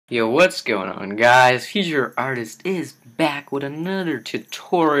Yo, what's going on, guys? Future Artist is back with another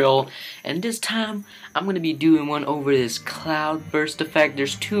tutorial, and this time I'm going to be doing one over this cloudburst effect.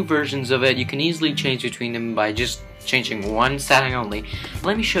 There's two versions of it. You can easily change between them by just changing one setting only.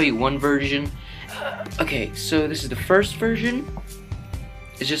 Let me show you one version. Okay, so this is the first version.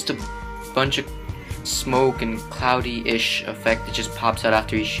 It's just a bunch of smoke and cloudy-ish effect that just pops out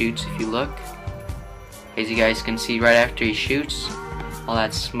after he shoots. If you look, as you guys can see, right after he shoots, all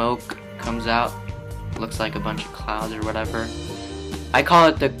that smoke comes out. Looks like a bunch of clouds or whatever. I call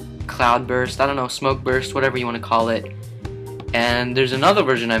it the cloud burst. I don't know, smoke burst, whatever you want to call it. And there's another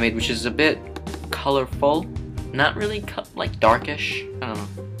version I made which is a bit colorful, not really like darkish. I don't know.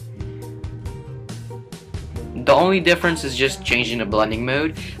 The only difference is just changing the blending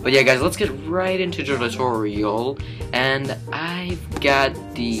mode. But yeah, guys, let's get right into the tutorial. And I've got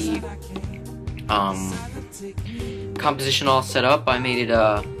the composition all set up. I made it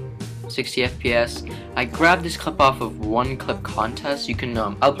 60 FPS. I grabbed this clip off of One Clip Contest. You can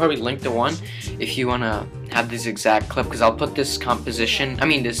I'll probably link the one if you wanna have this exact clip, because I'll put this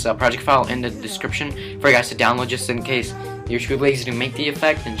this project file in the description for you guys to download, just in case you're too lazy to make the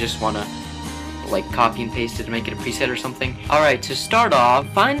effect and just wanna like copy and paste it to make it a preset or something. Alright, to start off,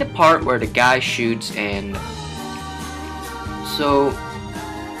 find the part where the guy shoots, and so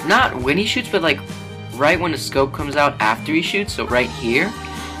not when he shoots, but like right when the scope comes out after he shoots, so right here.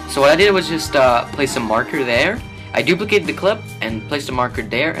 So what I did was just place a marker there. I duplicated the clip and placed a marker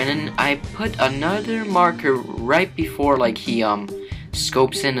there, and then I put another marker right before like he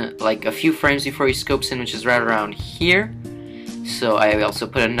scopes in, like a few frames before he scopes in, which is right around here. So I also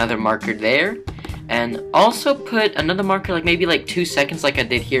put another marker there, and also put another marker like maybe like 2 seconds, like I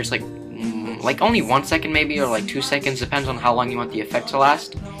did here. It's like only 1 second maybe, or like 2 seconds, depends on how long you want the effect to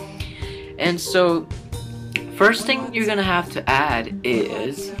last. And so first thing you're gonna have to add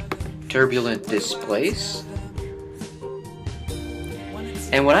is turbulent displace.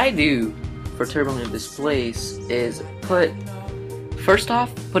 And what I do for turbulent displace is first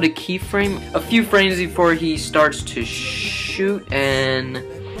off put a keyframe a few frames before he starts to shoot, and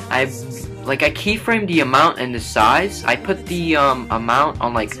I keyframe the amount and the size. I put the amount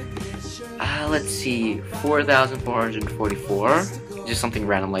on like let's see, 4,444. Just something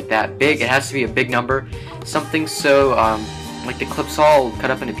random like that. Big, it has to be a big number. Something so like the clip's all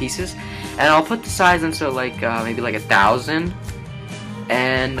cut up into pieces. And I'll put the size in, so like maybe like 1,000.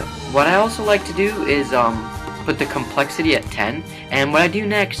 And what I also like to do is put the complexity at 10. And what I do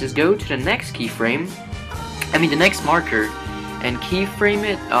next is go to the next keyframe, the next marker, and keyframe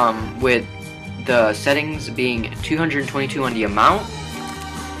it with the settings being 222 on the amount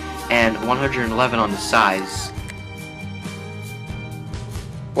and 111 on the size.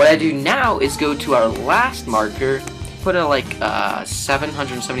 What I do now is go to our last marker, put it like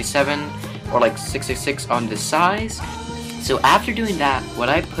 777 or like 666 on the size. So after doing that, what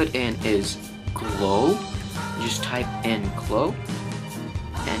I put in is glow. Just type in glow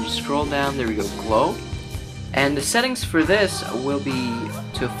and just scroll down. There we go, glow. And the settings for this will be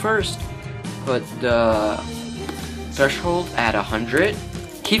to first put the threshold at 100.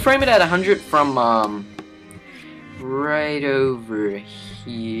 Keyframe it at 100 from right over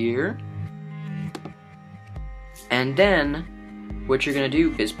here. And then what you're gonna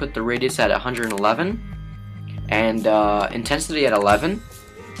do is put the radius at 111 and intensity at 11.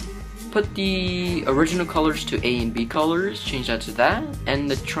 Put the original colors to A and B colors, change that to that, and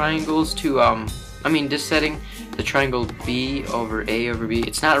the triangles to this setting, the triangle B over A over B.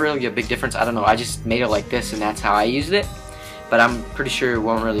 It's not really a big difference. I don't know, I just made it like this and that's how I used it, but I'm pretty sure it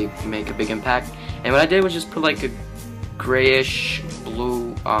won't really make a big impact. And what I did was just put like a grayish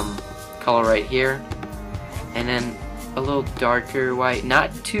blue color right here, and then a little darker white, not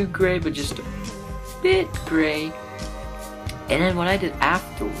too gray but just a bit gray. And then what I did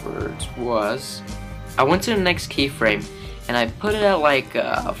afterwards was I went to the next keyframe and I put it at like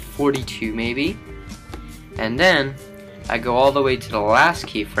 42 maybe, and then I go all the way to the last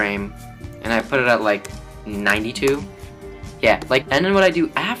keyframe and I put it at like 92. Yeah, and then what I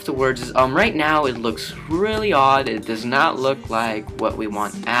do afterwards is, right now it looks really odd. It does not look like what we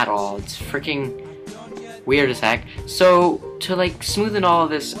want at all. It's freaking weird as heck. So to like smoothen all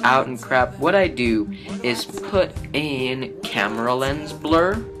of this out and crap, what I do is put in camera lens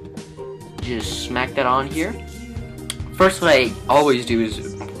blur. Just smack that on here. First, what I always do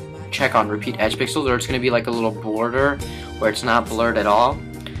is check on repeat edge pixels, or it's going to be like a little border where it's not blurred at all.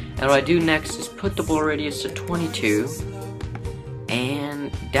 And what I do next is put the blur radius to 22.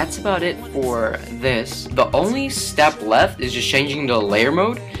 And that's about it for this. The only step left is just changing the layer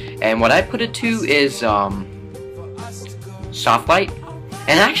mode, and what I put it to is soft light.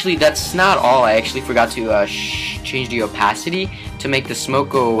 And actually, that's not all. I actually forgot to change the opacity to make the smoke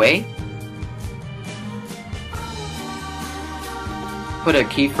go away. Put a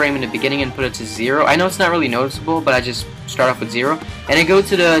keyframe in the beginning and put it to 0. I know it's not really noticeable, but I just start off with 0. And I go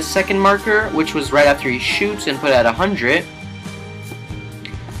to the second marker, which was right after he shoots, and put it at 100.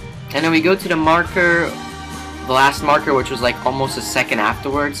 And then we go to the marker, the last marker, which was like almost a second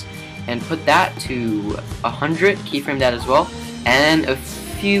afterwards, and put that to 100, keyframe that as well. And a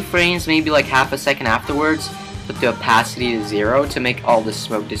few frames, maybe like half a second afterwards, put the opacity to 0 to make all the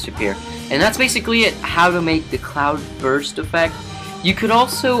smoke disappear. And that's basically it, how to make the cloud burst effect. You could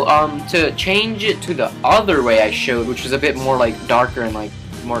also, to change it to the other way I showed, which was a bit more like darker and like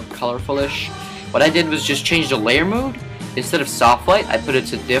more colorful-ish, what I did was just change the layer mode. Instead of soft light, I put it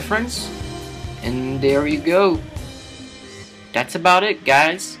to difference. And there you go. That's about it,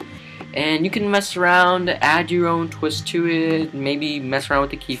 guys. And you can mess around, add your own twist to it, maybe mess around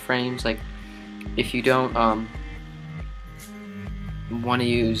with the keyframes. Like, if you don't, want to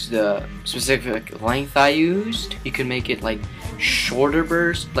use the specific length I used, you can make it like shorter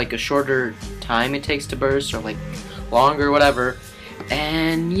burst, like a shorter time it takes to burst, or like longer, whatever.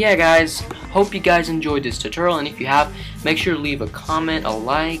 And yeah, guys, hope you guys enjoyed this tutorial, and if you have, make sure to leave a comment, a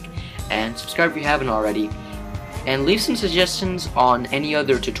like, and subscribe if you haven't already, and leave some suggestions on any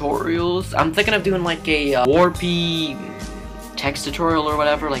other tutorials. I'm thinking of doing like a warpy text tutorial or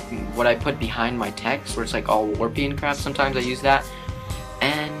whatever, like what I put behind my text, where it's like all warpy and crap. Sometimes I use that.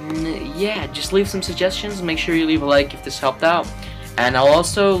 And yeah, just leave some suggestions. Make sure you leave a like if this helped out. And I'll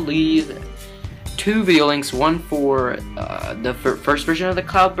also leave 2 video links, one for the first version of the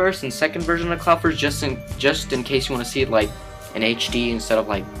Cloudburst and second version of the Cloudburst, just in case you want to see it like in HD instead of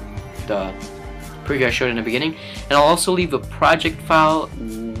like the preview I showed in the beginning. And I'll also leave a project file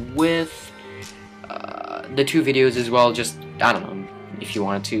with the 2 videos as well, just, I don't know, if you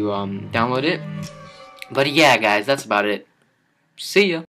wanted to download it. But yeah, guys, that's about it. See ya!